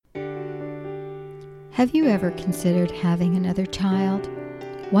Have you ever considered having another child?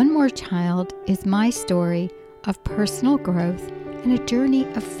 One More Child is my story of personal growth and a journey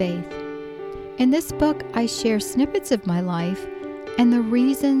of faith. In this book, I share snippets of my life and the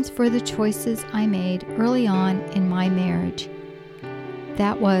reasons for the choices I made early on in my marriage.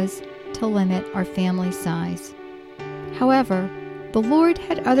 That was to limit our family size. However, the Lord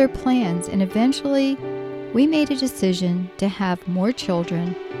had other plans, and eventually we made a decision to have more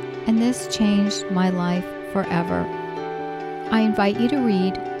children, and this changed my life forever. I invite you to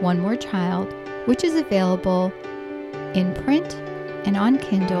read One More Child, which is available in print and on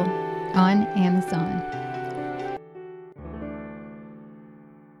Kindle on Amazon.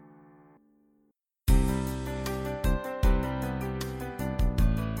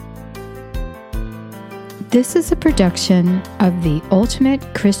 This is a production of the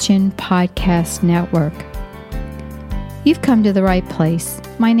Ultimate Christian Podcast Network. You've come to the right place.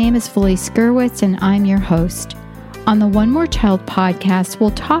 My name is Felice Gerwitz, and I'm your host. On the One More Child podcast, we'll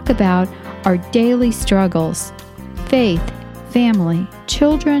talk about our daily struggles, faith, family,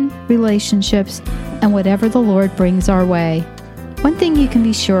 children, relationships, and whatever the Lord brings our way. One thing you can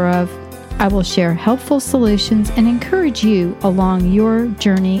be sure of, I will share helpful solutions and encourage you along your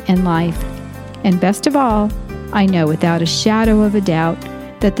journey in life. And best of all, I know without a shadow of a doubt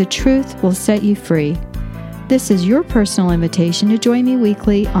that the truth will set you free. This is your personal invitation to join me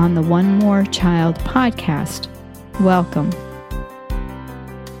weekly on the One More Child podcast. Welcome.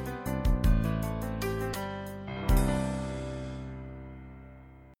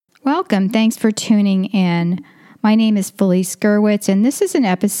 Welcome. Thanks for tuning in. My name is Felice Gerwitz, and this is an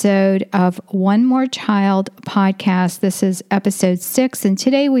episode of One More Child podcast. This is episode 6, and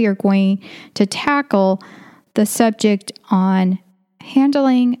today we are going to tackle the subject on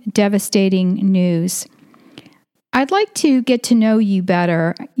handling devastating news. I'd like to get to know you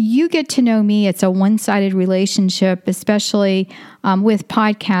better. You get to know me. It's a one-sided relationship, especially with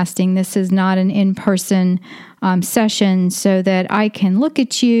podcasting. This is not an in-person session, so that I can look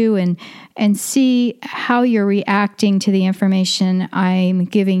at you and see how you're reacting to the information I'm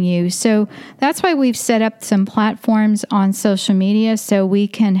giving you. So that's why we've set up some platforms on social media so we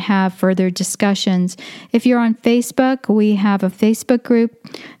can have further discussions. If you're on Facebook, we have a Facebook group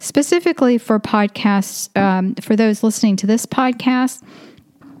specifically for podcasts, for those listening to this podcast.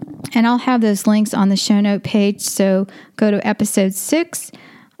 And I'll have those links on the show note page. So go to episode 6,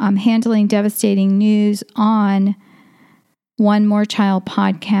 Handling Devastating News on One More Child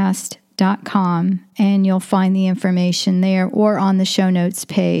Podcast.com, and you'll find the information there or on the show notes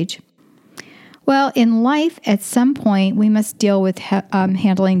page. Well, in life, at some point, we must deal with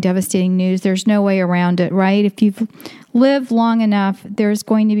handling devastating news. There's no way around it, right? If you've lived long enough, there's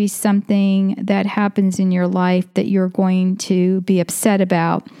going to be something that happens in your life that you're going to be upset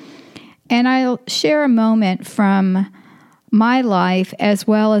about. And I'll share a moment from my life as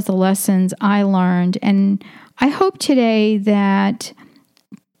well as the lessons I learned. And I hope today that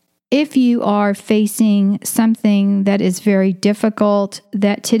if you are facing something that is very difficult,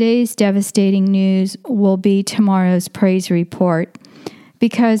 that today's devastating news will be tomorrow's praise report,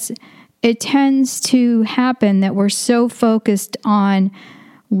 because it tends to happen that we're so focused on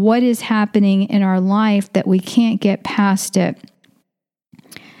what is happening in our life that we can't get past it.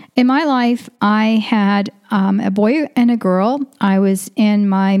 In my life, I had a boy and a girl. I was in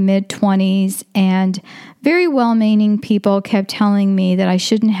my mid-20s, and very well-meaning people kept telling me that I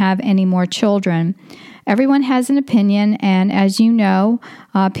shouldn't have any more children. Everyone has an opinion, and as you know,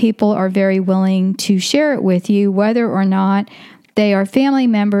 people are very willing to share it with you, whether or not they are family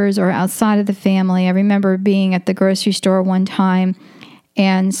members or outside of the family. I remember being at the grocery store one time,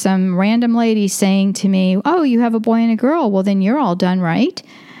 and some random lady saying to me, "Oh, you have a boy and a girl. Well, then you're all done, right?"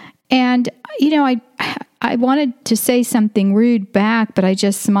 And, I wanted to say something rude back, but I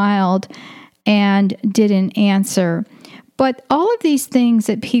just smiled and didn't answer. But all of these things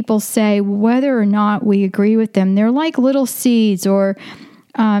that people say, whether or not we agree with them, they're like little seeds or,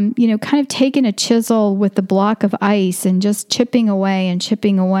 kind of taking a chisel with a block of ice and just chipping away and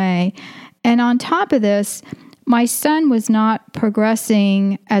chipping away. And on top of this, my son was not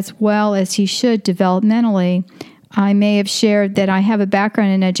progressing as well as he should developmentally. I may have shared that I have a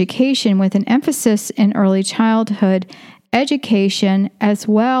background in education with an emphasis in early childhood education as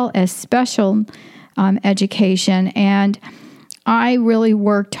well as special education. And I really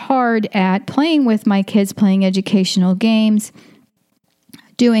worked hard at playing with my kids, playing educational games,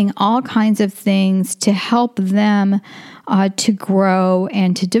 doing all kinds of things to help them to grow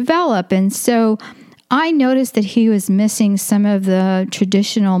and to develop. And so I noticed that he was missing some of the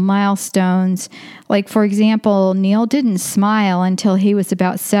traditional milestones. Like, for example, Neil didn't smile until he was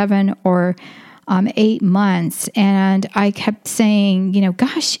about 7 or 8 months. And I kept saying,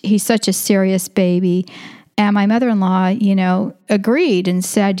 gosh, he's such a serious baby. And my mother-in-law, agreed and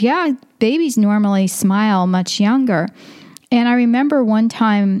said, yeah, babies normally smile much younger. And I remember one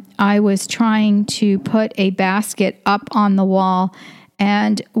time I was trying to put a basket up on the wall,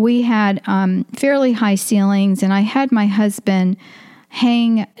 and we had fairly high ceilings, and I had my husband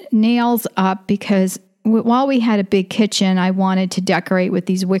hang nails up because while we had a big kitchen, I wanted to decorate with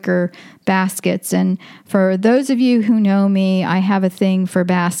these wicker baskets. And for those of you who know me, I have a thing for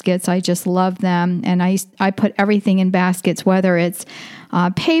baskets. I just love them. And I put everything in baskets, whether it's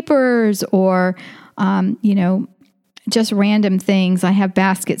papers or, just random things. I have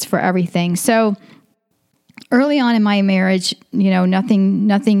baskets for everything. So early on in my marriage,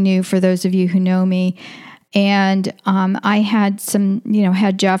 nothing new for those of you who know me. And I had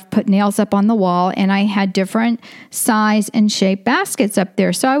had Jeff put nails up on the wall, and I had different size and shape baskets up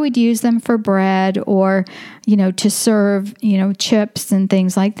there. So I would use them for bread or, to serve, chips and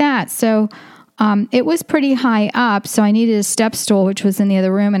things like that. So it was pretty high up, so I needed a step stool, which was in the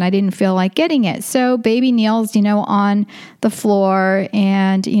other room, and I didn't feel like getting it. So baby kneels, on the floor,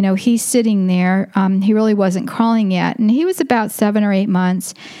 and, he's sitting there. He really wasn't crawling yet, and he was about 7 or 8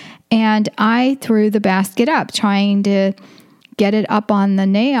 months. And I threw the basket up, trying to get it up on the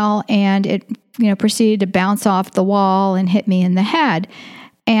nail, and it, proceeded to bounce off the wall and hit me in the head.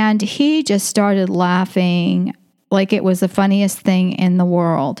 And he just started laughing like it was the funniest thing in the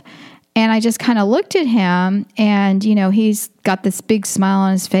world. And I just kind of looked at him, and, he's got this big smile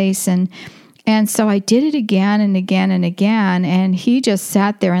on his face. And so I did it again and again and again. And he just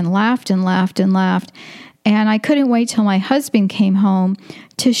sat there and laughed and laughed and laughed. And I couldn't wait till my husband came home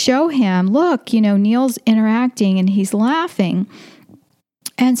to show him, look, Neil's interacting and he's laughing.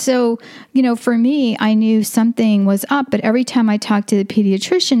 And so, for me, I knew something was up, but every time I talked to the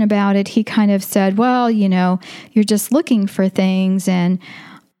pediatrician about it, he kind of said, well, you're just looking for things. And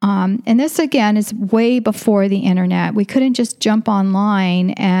this, again, is way before the internet. We couldn't just jump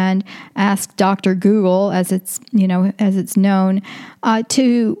online and ask Dr. Google, as it's known,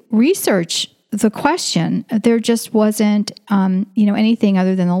 to research the question. There just wasn't, anything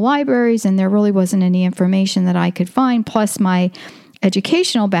other than the libraries, and there really wasn't any information that I could find, plus my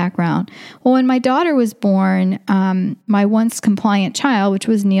educational background. Well, when my daughter was born, my once compliant child, which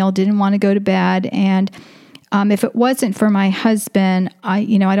was Neil, didn't want to go to bed, and if it wasn't for my husband, I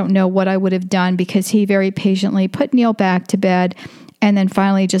don't know what I would have done, because he very patiently put Neil back to bed and then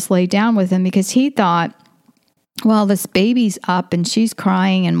finally just laid down with him, because he thought, well, this baby's up and she's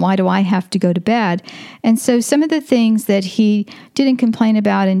crying, and why do I have to go to bed? And so some of the things that he didn't complain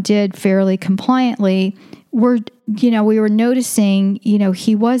about and did fairly compliantly were, we were noticing, he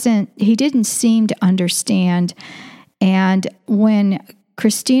didn't seem to understand. And when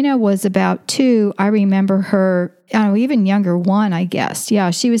Christina was about 2, I remember her, even younger, 1, I guess. Yeah,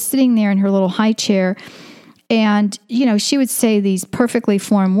 she was sitting there in her little high chair, and, she would say these perfectly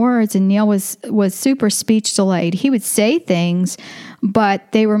formed words, and Neil was super speech delayed. He would say things, but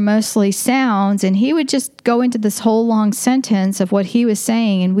they were mostly sounds, and he would just go into this whole long sentence of what he was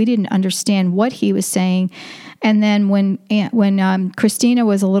saying, and we didn't understand what he was saying. And then when Christina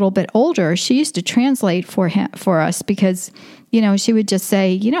was a little bit older, she used to translate for us, because, she would just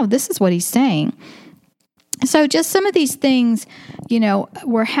say, this is what he's saying. So just some of these things,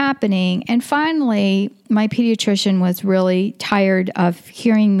 were happening. And finally, my pediatrician was really tired of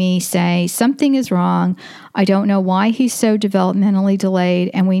hearing me say, something is wrong. I don't know why he's so developmentally delayed,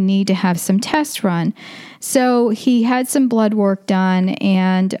 and we need to have some tests run. So he had some blood work done,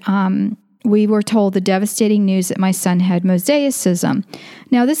 and we were told the devastating news that my son had mosaicism.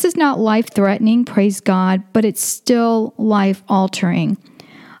 Now, this is not life-threatening, praise God, but it's still life-altering.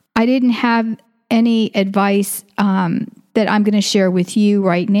 I didn't have any advice that I'm going to share with you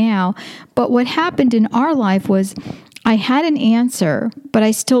right now. But what happened in our life was I had an answer, but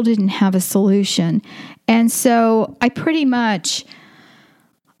I still didn't have a solution. And so I pretty much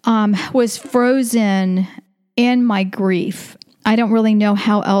was frozen in my grief. I don't really know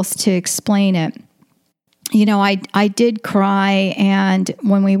how else to explain it. I did cry, and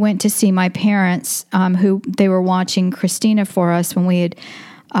when we went to see my parents, who they were watching Christina for us when we had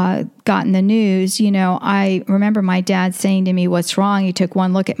gotten the news, I remember my dad saying to me, "What's wrong?" He took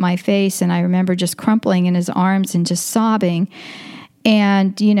one look at my face, and I remember just crumpling in his arms and just sobbing.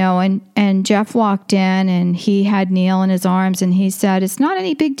 And, and Jeff walked in, and he had Neil in his arms, and he said, "It's not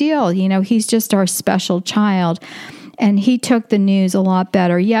any big deal. He's just our special child." And he took the news a lot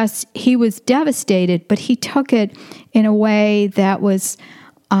better. Yes, he was devastated, but he took it in a way that was,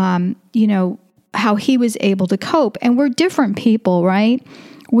 how he was able to cope. And we're different people, right?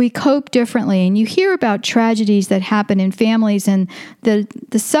 we cope differently. And you hear about tragedies that happen in families, and the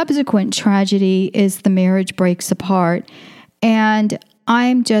subsequent tragedy is the marriage breaks apart. And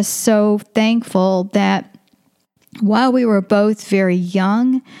I'm just so thankful that while we were both very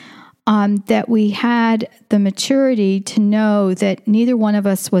young, that we had the maturity to know that neither one of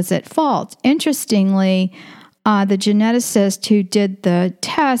us was at fault. Interestingly, the geneticist who did the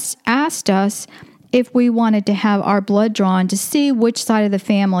test asked us if we wanted to have our blood drawn to see which side of the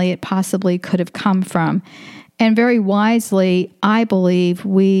family it possibly could have come from. And very wisely, I believe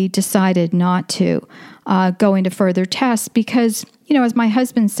we decided not to go into further tests because, as my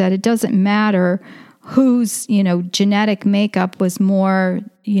husband said, it doesn't matter whose, genetic makeup was more,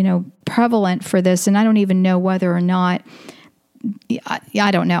 prevalent for this. And I don't even know whether or not,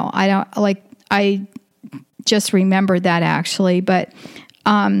 I don't know. I just remembered that actually, but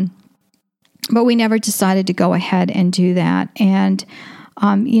we never decided to go ahead and do that. And,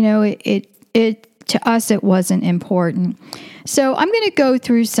 to us, it wasn't important. So I'm going to go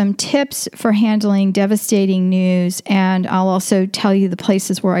through some tips for handling devastating news, and I'll also tell you the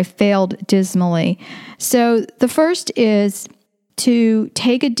places where I failed dismally. So the first is to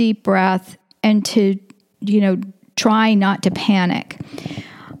take a deep breath and to, try not to panic.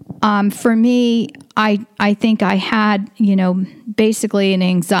 For me, I think I had, basically an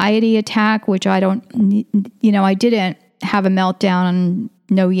anxiety attack, which I didn't have a meltdown,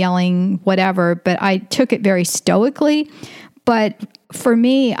 no yelling, whatever, but I took it very stoically. But for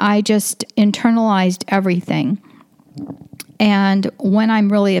me, I just internalized everything. And when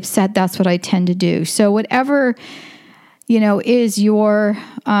I'm really upset, that's what I tend to do. So whatever, is your,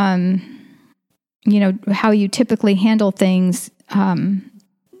 how you typically handle things,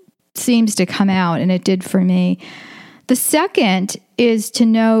 seems to come out, and it did for me. The second is to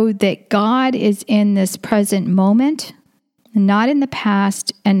know that God is in this present moment, not in the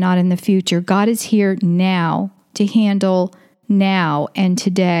past and not in the future. God is here now to handle now and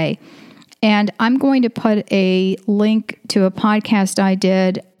today. And I'm going to put a link to a podcast I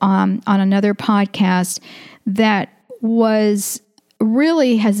did on another podcast that has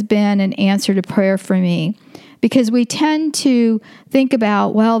been an answer to prayer for me. Because we tend to think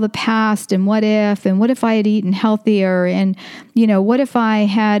about, the past and what if I had eaten healthier, and, what if I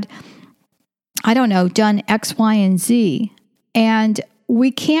had, done X, Y, and Z. And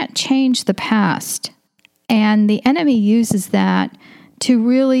we can't change the past. And the enemy uses that to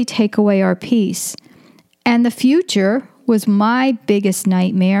really take away our peace. And the future was my biggest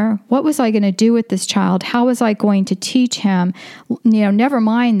nightmare. What was I going to do with this child? How was I going to teach him? Never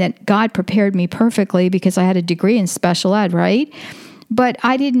mind that God prepared me perfectly because I had a degree in special ed, right? But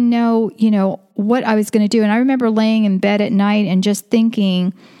I didn't know, what I was going to do. And I remember laying in bed at night and just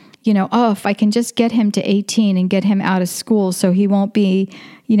thinking, if I can just get him to 18 and get him out of school so he won't be,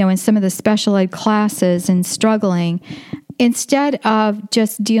 in some of the special ed classes and struggling, instead of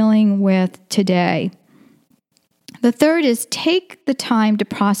just dealing with today. The third is take the time to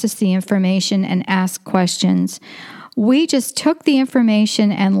process the information and ask questions. We just took the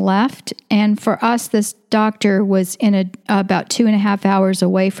information and left. And for us, this doctor was in about 2.5 hours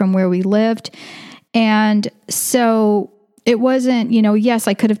away from where we lived. And so it wasn't, yes,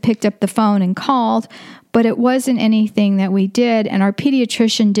 I could have picked up the phone and called, but it wasn't anything that we did. And our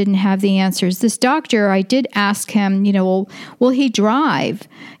pediatrician didn't have the answers. This doctor, I did ask him, will he drive?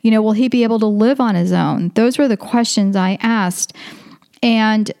 Will he be able to live on his own? Those were the questions I asked.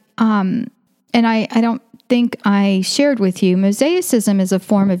 And I don't think I shared with you, mosaicism is a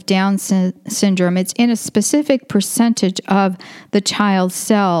form of Down syndrome. It's in a specific percentage of the child's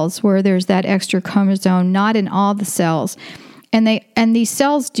cells where there's that extra chromosome, not in all the cells. And these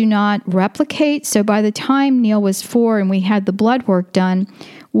cells do not replicate. So by the time Neil was 4 and we had the blood work done,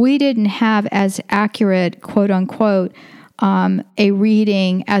 we didn't have as accurate, quote unquote, a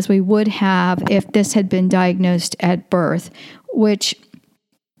reading as we would have if this had been diagnosed at birth, which,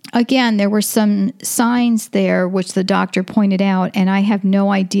 again, there were some signs there which the doctor pointed out, and I have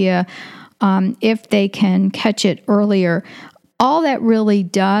no idea if they can catch it earlier. All that really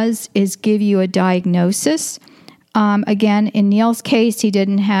does is give you a diagnosis. Again, in Neil's case, he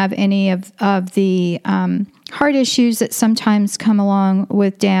didn't have any of the heart issues that sometimes come along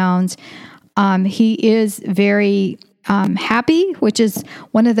with Downs. He is very happy, which is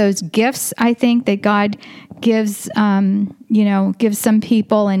one of those gifts, I think, that God gives some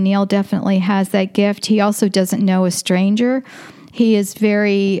people, and Neil definitely has that gift. He also doesn't know a stranger. He is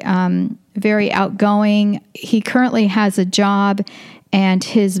very, very outgoing. He currently has a job, and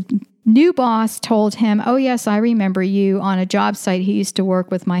his new boss told him, "Oh yes, I remember you on a job site he used to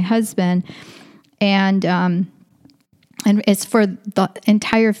work with my husband." And and it's for the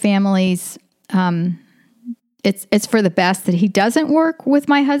entire family's, it's for the best that he doesn't work with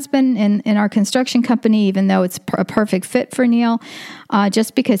my husband in our construction company, even though it's a perfect fit for Neil,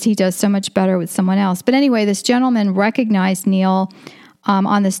 just because he does so much better with someone else. But anyway, this gentleman recognized Neil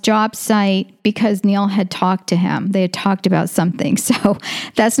on this job site because Neil had talked to him. They had talked about something. So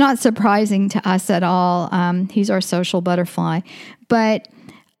that's not surprising to us at all. He's our social butterfly. But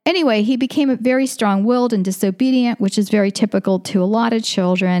anyway, he became very strong-willed and disobedient, which is very typical to a lot of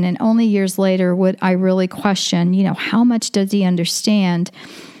children. And only years later would I really question, how much does he understand?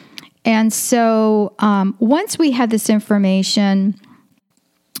 And so once we had this information,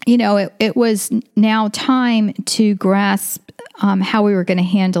 it was now time to grasp how we were going to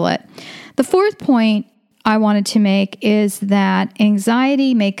handle it. The fourth point I wanted to make is that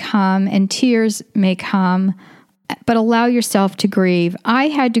anxiety may come and tears may come, but allow yourself to grieve. I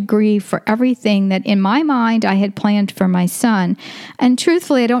had to grieve for everything that in my mind I had planned for my son. And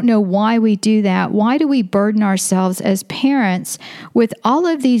truthfully, I don't know why we do that. Why do we burden ourselves as parents with all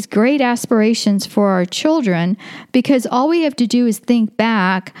of these great aspirations for our children? Because all we have to do is think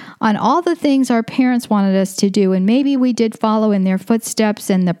back on all the things our parents wanted us to do. And maybe we did follow in their footsteps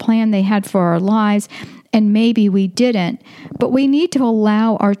and the plan they had for our lives. And maybe we didn't. But we need to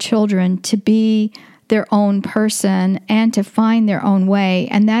allow our children to be their own person and to find their own way.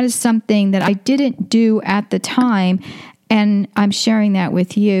 And that is something that I didn't do at the time, and I'm sharing that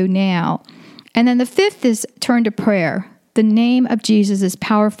with you now. And then the fifth is turn to prayer. The name of Jesus is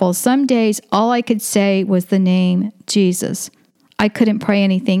powerful. Some days, all I could say was the name Jesus. I couldn't pray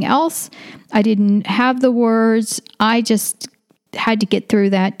anything else. I didn't have the words. I just had to get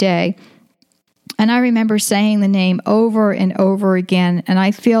through that day. And I remember saying the name over and over again, and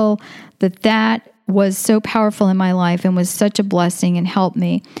I feel that was so powerful in my life and was such a blessing and helped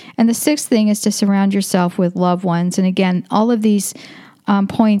me. And the sixth thing is to surround yourself with loved ones. And again, all of these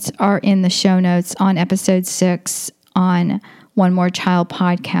points are in the show notes on episode 6 on One More Child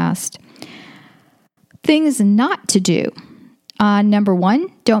podcast. Things not to do. Number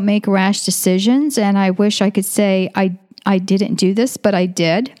 1, don't make rash decisions. And I wish I could say I didn't do this, but I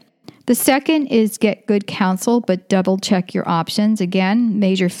did. The second is get good counsel, but double check your options. Again,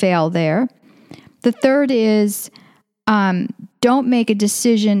 major fail there. The third is don't make a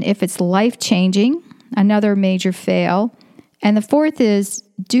decision if it's life-changing, another major fail. And the fourth is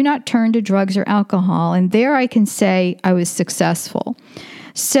do not turn to drugs or alcohol. And there I can say I was successful.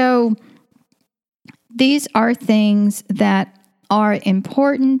 So these are things that are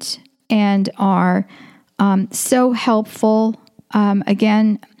important and are so helpful.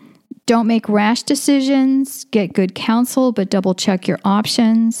 Again, don't make rash decisions, get good counsel, but double check your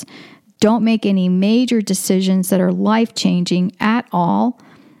options. Don't make any major decisions that are life-changing at all.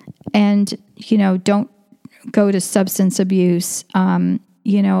 And, don't go to substance abuse.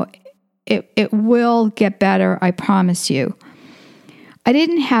 It will get better, I promise you. I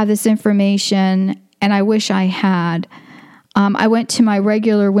didn't have this information, and I wish I had. I went to my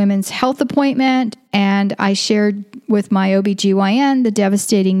regular women's health appointment, and I shared with my OBGYN the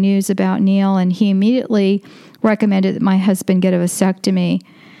devastating news about Neil, and he immediately recommended that my husband get a vasectomy.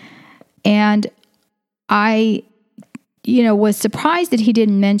 And I, was surprised that he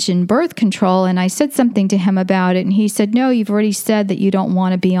didn't mention birth control. And I said something to him about it. And he said, no, you've already said that you don't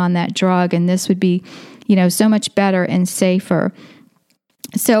want to be on that drug. And this would be, so much better and safer.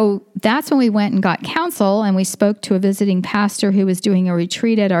 So that's when we went and got counsel. And we spoke to a visiting pastor who was doing a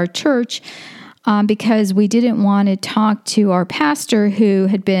retreat at our church because we didn't want to talk to our pastor who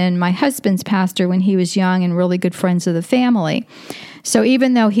had been my husband's pastor when he was young and really good friends of the family. So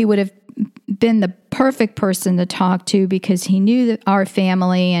even though he would have been the perfect person to talk to because he knew our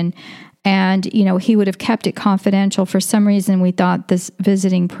family and he would have kept it confidential, for some reason we thought this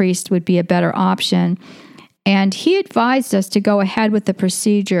visiting priest would be a better option. And he advised us to go ahead with the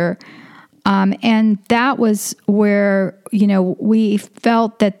procedure. And that was where, we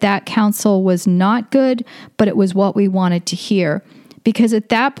felt that counsel was not good, but it was what we wanted to hear. Because at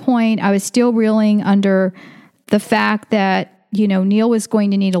that point, I was still reeling under the fact that Neil was going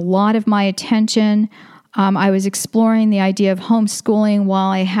to need a lot of my attention. I was exploring the idea of homeschooling while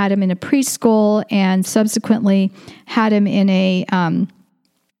I had him in a preschool and subsequently had him in a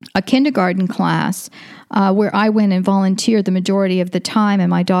kindergarten class where I went and volunteered the majority of the time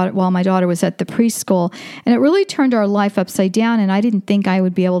while my daughter was at the preschool. And it really turned our life upside down, and I didn't think I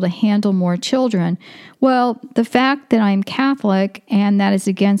would be able to handle more children. Well, the fact that I'm Catholic and that is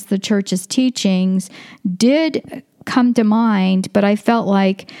against the church's teachings did come to mind, but I felt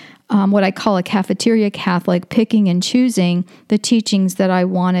like what I call a cafeteria Catholic, picking and choosing the teachings that I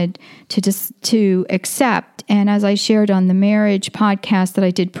wanted to accept. And as I shared on the marriage podcast that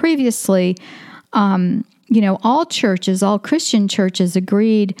I did previously, all churches, all Christian churches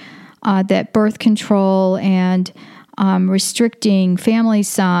agreed that birth control and restricting family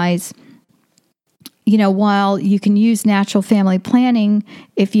size, while you can use natural family planning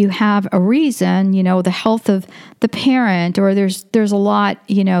if you have a reason, the health of the parent, or there's a lot,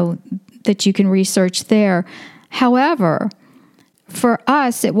 that you can research there. However, for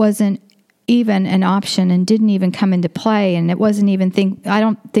us, it wasn't even an option and didn't even come into play. And it wasn't even I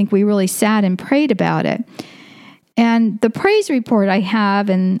don't think we really sat and prayed about it. And the praise report I have,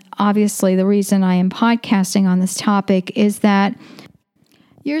 and obviously the reason I am podcasting on this topic, is that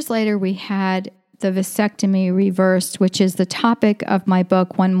years later we had the vasectomy reversed, which is the topic of my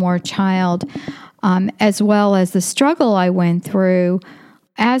book, One More Child, as well as the struggle I went through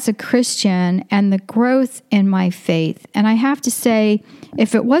as a Christian and the growth in my faith. And I have to say,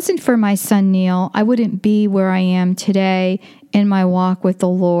 if it wasn't for my son Neil, I wouldn't be where I am today in my walk with the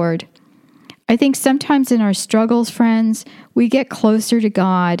Lord. I think sometimes in our struggles, friends, we get closer to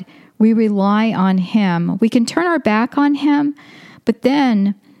God. We rely on Him. We can turn our back on Him, but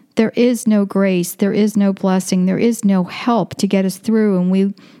then there is no grace, there is no blessing, there is no help to get us through, and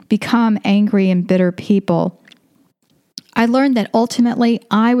we become angry and bitter people. I learned that ultimately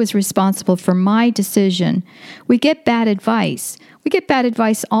I was responsible for my decision. We get bad advice. We get bad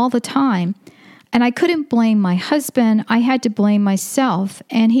advice all the time. And I couldn't blame my husband. I had to blame myself.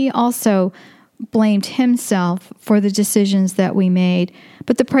 And he also blamed himself for the decisions that we made.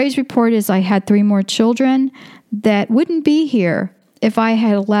 But the praise report is I had 3 more children that wouldn't be here if I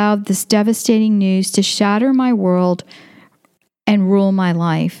had allowed this devastating news to shatter my world and rule my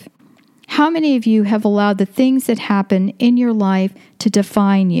life. How many of you have allowed the things that happen in your life to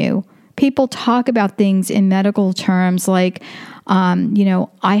define you? People talk about things in medical terms like,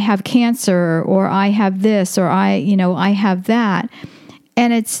 I have cancer, or I have this, or I have that.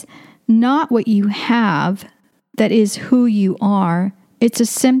 And it's not what you have that is who you are. It's a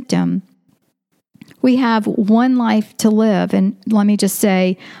symptom. We have one life to live. And let me just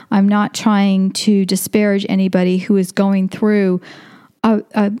say, I'm not trying to disparage anybody who is going through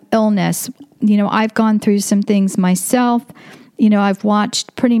a illness. I've gone through some things myself. I've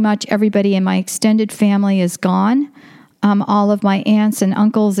watched pretty much everybody in my extended family is gone. All of my aunts and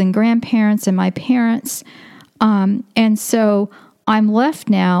uncles and grandparents and my parents. And so I'm left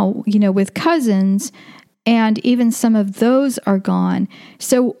now, with cousins, and even some of those are gone.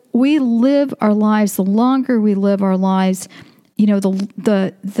 So we live our lives, the longer we live our lives,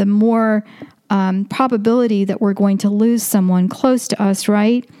 the more probability that we're going to lose someone close to us,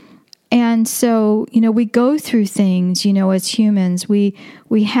 right? And so, we go through things, as humans. We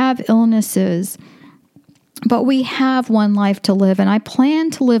have illnesses, but we have one life to live. And I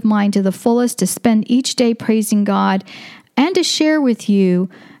plan to live mine to the fullest, to spend each day praising God, and to share with you,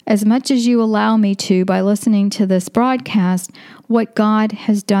 as much as you allow me to by listening to this broadcast, what God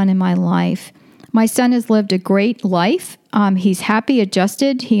has done in my life. My son has lived a great life. He's happy,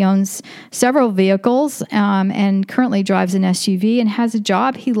 adjusted. He owns several vehicles and currently drives an SUV and has a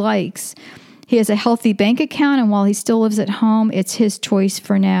job he likes. He has a healthy bank account, and while he still lives at home, it's his choice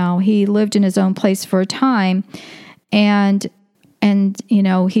for now. He lived in his own place for a time, and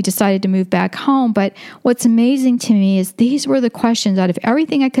he decided to move back home. But what's amazing to me is these were the questions out of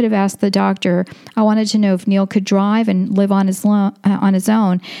everything I could have asked the doctor. I wanted to know if Neil could drive and live on his own.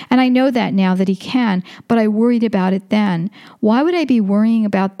 And I know that now that he can, but I worried about it then. Why would I be worrying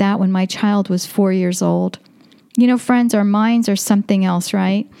about that when my child was 4 years old? Friends, our minds are something else,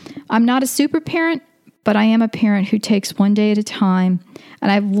 right? I'm not a super parent, but I am a parent who takes one day at a time.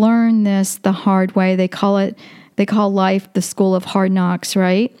 And I've learned this the hard way. They call life the school of hard knocks,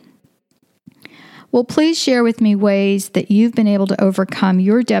 right? Well, please share with me ways that you've been able to overcome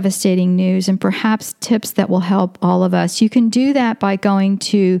your devastating news, and perhaps tips that will help all of us. You can do that by going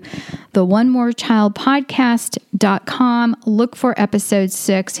to the onemorechildpodcast.com, look for episode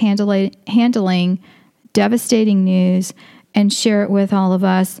 6, handling devastating news, and share it with all of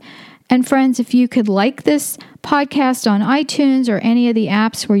us. And friends, if you could like this podcast on iTunes or any of the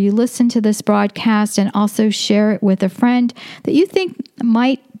apps where you listen to this broadcast, and also share it with a friend that you think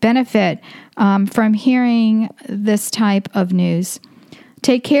might benefit from hearing this type of news.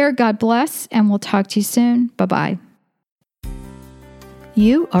 Take care, God bless, and we'll talk to you soon. Bye-bye.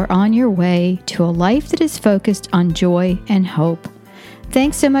 You are on your way to a life that is focused on joy and hope.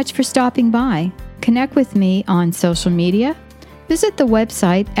 Thanks so much for stopping by. Connect with me on social media. Visit the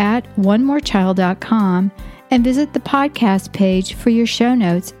website at onemorechild.com and visit the podcast page for your show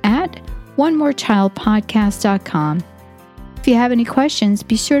notes at onemorechildpodcast.com. If you have any questions,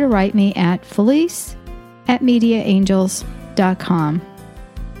 be sure to write me at Felice@mediaangels.com.